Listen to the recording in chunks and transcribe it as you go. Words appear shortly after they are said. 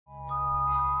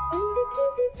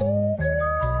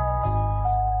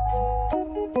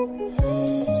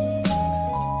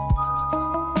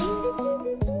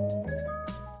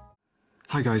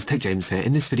Hi guys, Tech James here.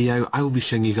 In this video I will be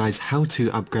showing you guys how to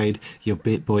upgrade your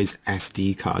BittBoy's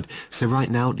SD card. So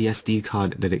right now the SD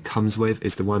card that it comes with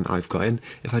is the one I've got in.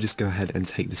 If I just go ahead and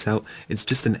take this out, it's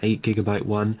just an 8GB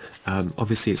one.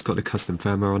 Obviously it's got the custom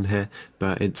firmware on here,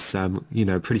 but it's you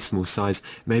know, pretty small size.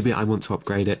 Maybe I want to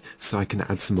upgrade it so I can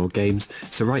add some more games.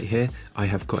 So right here I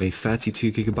have got a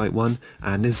 32GB one,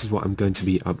 and this is what I'm going to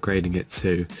be upgrading it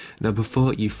to. Now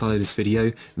before you follow this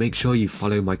video, make sure you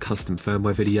follow my custom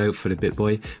firmware video for the BittBoy,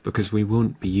 because we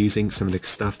won't be using some of the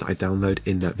stuff that I download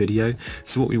in that video.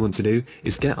 So what we want to do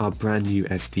is get our brand new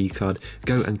SD card,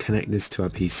 go and connect this to our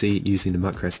PC using the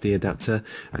micro SD adapter,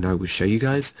 and I will show you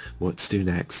guys what to do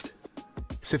next.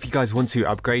 So if you guys want to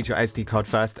upgrade your SD card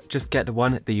first, just get the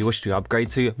one that you wish to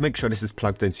upgrade to. Make sure this is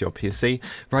plugged into your PC.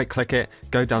 Right click it,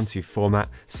 go down to Format,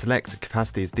 select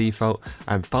Capacity as default,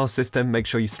 File System, make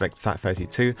sure you select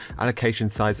FAT32, Allocation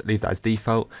Size, leave that as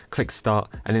default, click Start,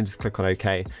 and then just click on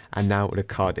OK, and now the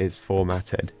card is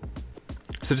formatted.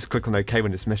 So just click on OK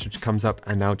when this message comes up,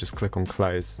 and now just click on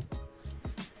Close.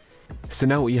 So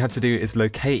now what you have to do is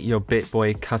locate your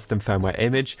BittBoy custom firmware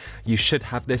image. You should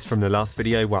have this from the last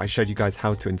video where I showed you guys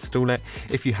how to install it.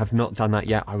 If you have not done that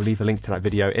yet, I will leave a link to that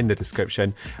video in the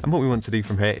description. And what we want to do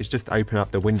from here is just open up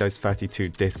the Windows 32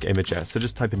 disk imager. So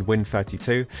just type in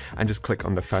Win32 and just click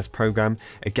on the first program.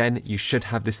 Again, you should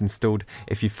have this installed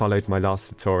if you followed my last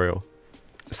tutorial.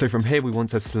 So from here we want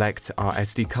to select our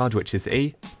SD card, which is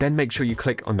E. Then make sure you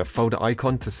click on the folder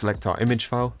icon to select our image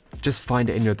file. Just find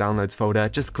it in your downloads folder,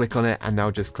 just click on it, and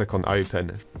now just click on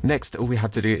open. Next, all we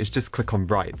have to do is just click on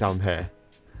write down here.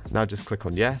 Now just click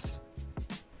on yes.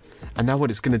 And now what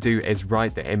it's going to do is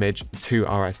write the image to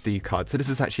our SD card. So this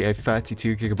is actually a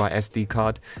 32GB SD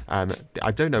card.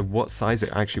 I don't know what size it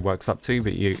actually works up to,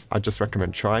 but I just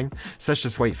recommend trying. So let's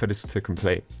just wait for this to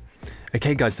complete.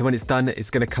 Okay guys, so when it's done, it's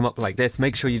going to come up like this.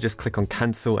 Make sure you just click on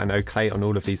cancel and OK on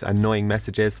all of these annoying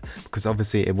messages, because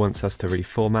obviously it wants us to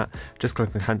reformat. Just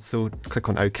click on cancel, click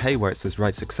on OK where it says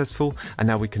write successful, and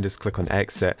now we can just click on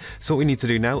exit. So what we need to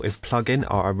do now is plug in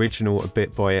our original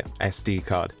BittBoy SD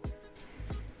card.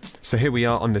 So here we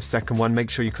are on the second one.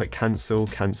 Make sure you click cancel,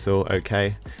 cancel,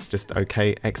 OK, just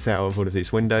OK, exit out of all of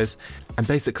these windows. And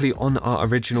basically on our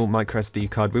original micro SD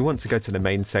card, we want to go to the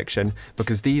main section,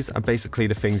 because these are basically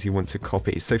the things you want to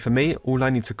copy. So for me, all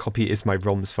I need to copy is my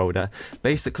ROMs folder.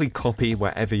 Basically copy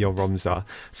wherever your ROMs are.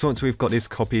 So once we've got this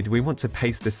copied, we want to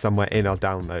paste this somewhere in our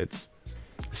downloads.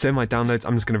 So in my downloads,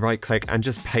 I'm just going to right click and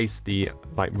just paste the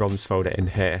ROMs folder in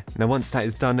here. Now once that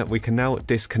is done, we can now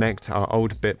disconnect our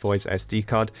old BittBoy's SD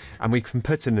card, and we can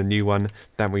put in the new one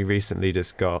that we recently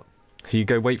just got. So you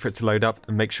go wait for it to load up,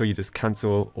 and make sure you just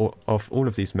cancel off all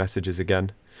of these messages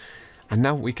again. And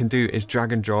now what we can do is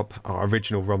drag and drop our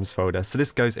original ROMs folder. So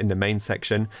this goes in the main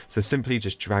section. So simply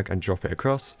just drag and drop it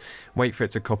across. Wait for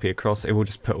it to copy across. It will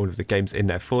just put all of the games in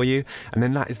there for you. And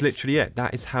then that is literally it.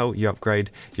 That is how you upgrade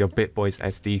your BittBoy's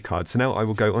SD card. So now I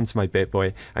will go onto my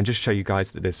BittBoy and just show you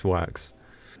guys that this works.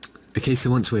 Okay, so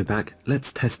once we're back,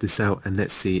 let's test this out and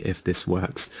let's see if this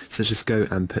works. So just go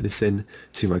and put this in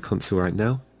to my console right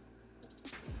now.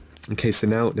 Okay, so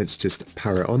now let's just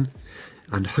power it on.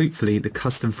 And hopefully the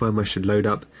custom firmware should load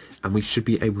up, and we should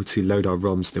be able to load our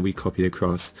ROMs that we copied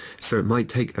across. So it might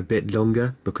take a bit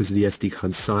longer because of the SD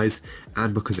card size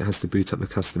and because it has to boot up the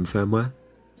custom firmware.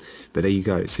 But there you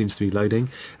go, it seems to be loading.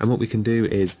 And what we can do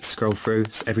is scroll through,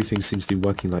 so everything seems to be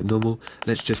working like normal.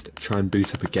 Let's just try and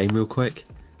boot up a game real quick.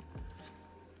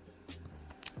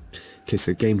 Okay,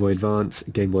 so Game Boy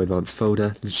Advance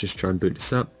folder, let's just try and boot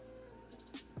this up.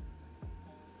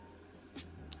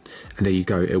 And there you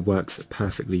go, it works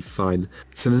perfectly fine.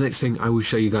 So the next thing I will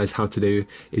show you guys how to do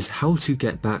is how to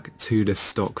get back to the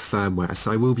stock firmware.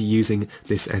 So I will be using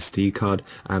this SD card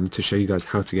to show you guys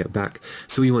how to get back.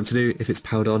 So what you want to do, if it's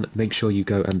powered on, make sure you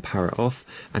go and power it off.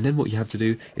 And then what you have to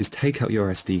do is take out your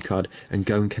SD card and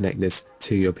go and connect this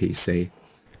to your PC.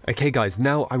 Okay guys,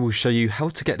 now I will show you how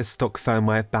to get the stock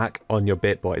firmware back on your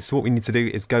BittBoy. So what we need to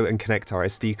do is go and connect our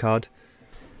SD card.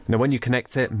 Now when you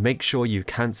connect it, make sure you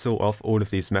cancel off all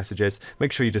of these messages.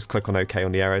 Make sure you just click on OK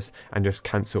on the arrows and just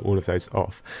cancel all of those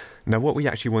off. Now what we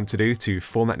actually want to do to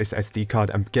format this SD card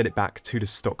and get it back to the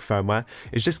stock firmware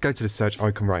is just go to the search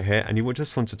icon right here, and you will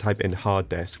just want to type in hard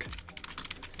disk.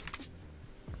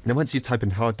 Now once you type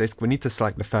in hard disk, we need to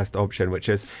select the first option, which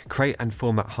is create and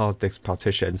format hard disk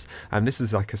partitions. And this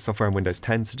is like a software on Windows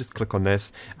 10, so just click on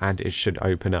this and it should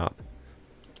open up.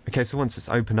 Okay, so once it's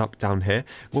opened up down here,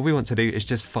 what we want to do is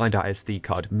just find our SD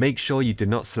card. Make sure you do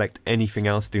not select anything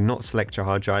else. Do not select your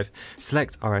hard drive.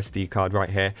 Select our SD card right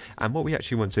here. And what we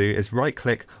actually want to do is right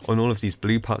click on all of these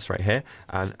blue parts right here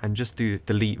and just do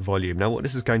delete volume. Now what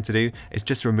this is going to do is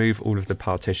just remove all of the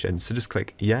partitions. So just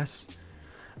click yes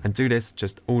and do this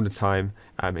just all the time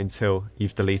until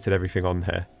you've deleted everything on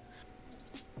here.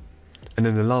 And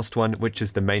then the last one, which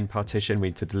is the main partition, we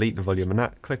need to delete the volume on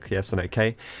that, click yes and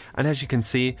OK. And as you can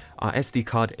see, our SD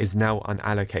card is now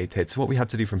unallocated. So what we have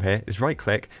to do from here is right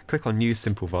click on use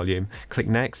simple volume, click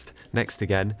next, next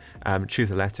again,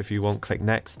 choose a letter if you want, click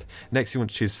next. Next you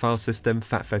want to choose file system,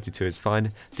 FAT32 is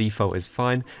fine, default is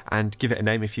fine, and give it a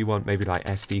name if you want, maybe like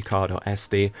SD card or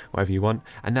SD, whatever you want.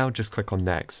 And now just click on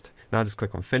next. Now just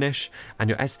click on finish and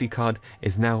your SD card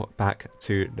is now back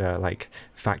to the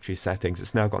factory settings.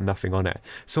 It's now got nothing on it.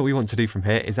 So what we want to do from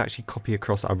here is actually copy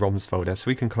across our ROMs folder. So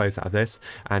we can close out of this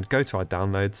and go to our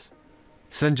downloads.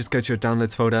 So then just go to your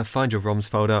downloads folder, find your ROMs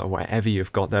folder or wherever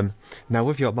you've got them. Now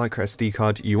with your micro SD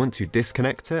card, you want to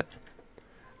disconnect it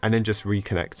and then just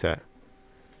reconnect it.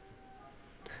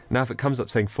 Now if it comes up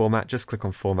saying format, just click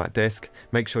on format disk.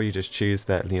 Make sure you just choose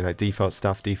the default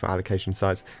stuff, default allocation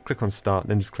size. Click on start,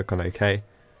 then just click on OK.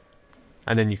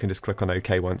 And then you can just click on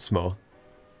OK once more.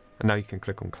 And now you can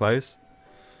click on close.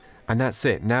 And that's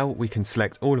it. Now we can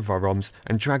select all of our ROMs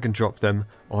and drag and drop them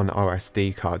on our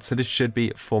SD card. So this should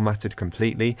be formatted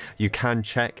completely. You can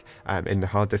check in the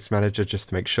hard disk manager just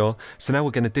to make sure. So now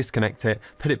we're going to disconnect it,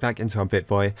 put it back into our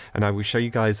BittBoy, and I will show you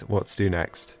guys what to do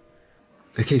next.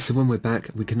 Okay, so when we're back,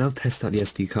 we can now test out the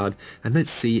SD card and let's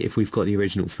see if we've got the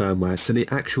original firmware. So the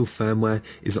actual firmware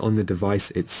is on the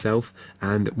device itself,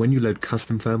 and when you load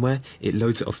custom firmware, it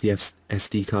loads it off the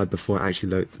SD card before it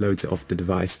actually loads it off the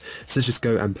device. So let's just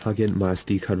go and plug in my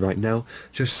SD card right now,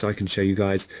 just so I can show you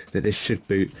guys that this should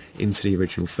boot into the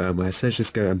original firmware. So let's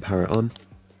just go and power it on.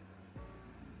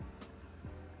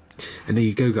 And there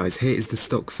you go guys, here is the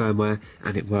stock firmware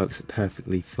and it works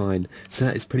perfectly fine. So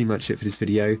that is pretty much it for this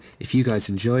video. If you guys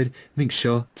enjoyed, make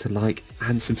sure to like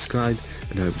and subscribe,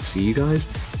 and I will see you guys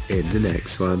in the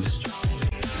next one.